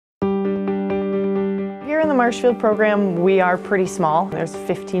the Marshfield program, we are pretty small. There's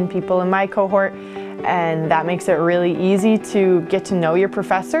 15 people in my cohort, and that makes it really easy to get to know your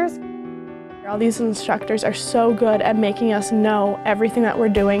professors. All these instructors are so good at making us know everything that we're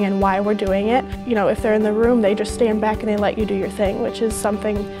doing and why we're doing it. You know, if they're in the room, they just stand back and they let you do your thing, which is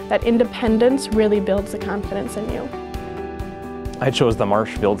something that independence really builds the confidence in you. I chose the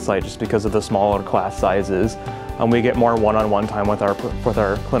Marshfield site just because of the smaller class sizes. We get more one-on-one time with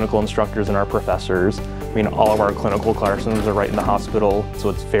our clinical instructors and our professors. I mean, all of our clinical classrooms are right in the hospital, so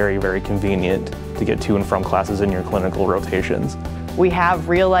it's very, very convenient to get to and from classes in your clinical rotations. We have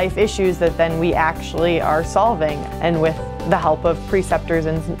real-life issues that then we actually are solving, and with the help of preceptors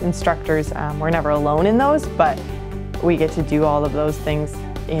and instructors, we're never alone in those, but we get to do all of those things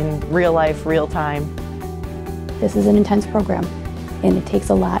in real life, real time. This is an intense program, and it takes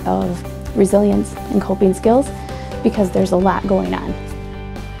a lot of resilience and coping skills because there's a lot going on.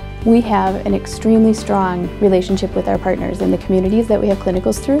 We have an extremely strong relationship with our partners in the communities that we have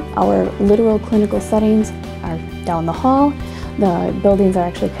clinicals through. Our literal clinical settings are down the hall. The buildings are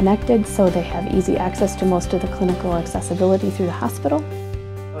actually connected, so they have easy access to most of the clinical accessibility through the hospital.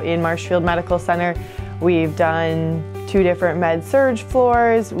 In Marshfield Medical Center, we've done 2 different med-surg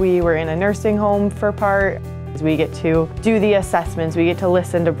floors. We were in a nursing home for part. We get to do the assessments, we get to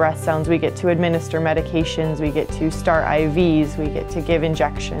listen to breath sounds, we get to administer medications, we get to start IVs, we get to give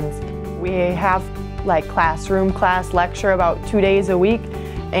injections. We have like classroom class lecture about 2 days a week,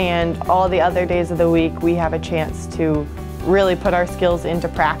 and all the other days of the week we have a chance to really put our skills into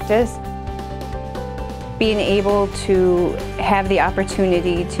practice. Being able to have the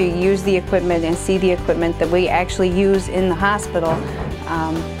opportunity to use the equipment and see the equipment that we actually use in the hospital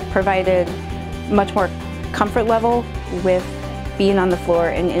provided much more comfort level with being on the floor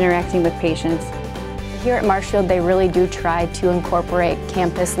and interacting with patients. Here at Marshfield, they really do try to incorporate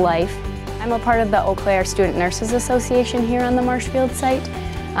campus life. I'm a part of the Eau Claire Student Nurses Association here on the Marshfield site,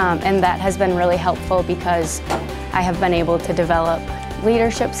 and that has been really helpful because I have been able to develop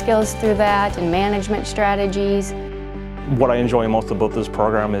leadership skills through that and management strategies. What I enjoy most about this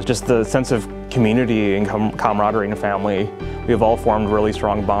program is just the sense of community and camaraderie and family. We have all formed really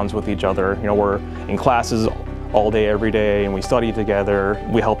strong bonds with each other. You know, we're in classes all day, every day, and we study together.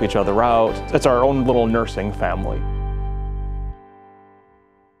 We help each other out. It's our own little nursing family.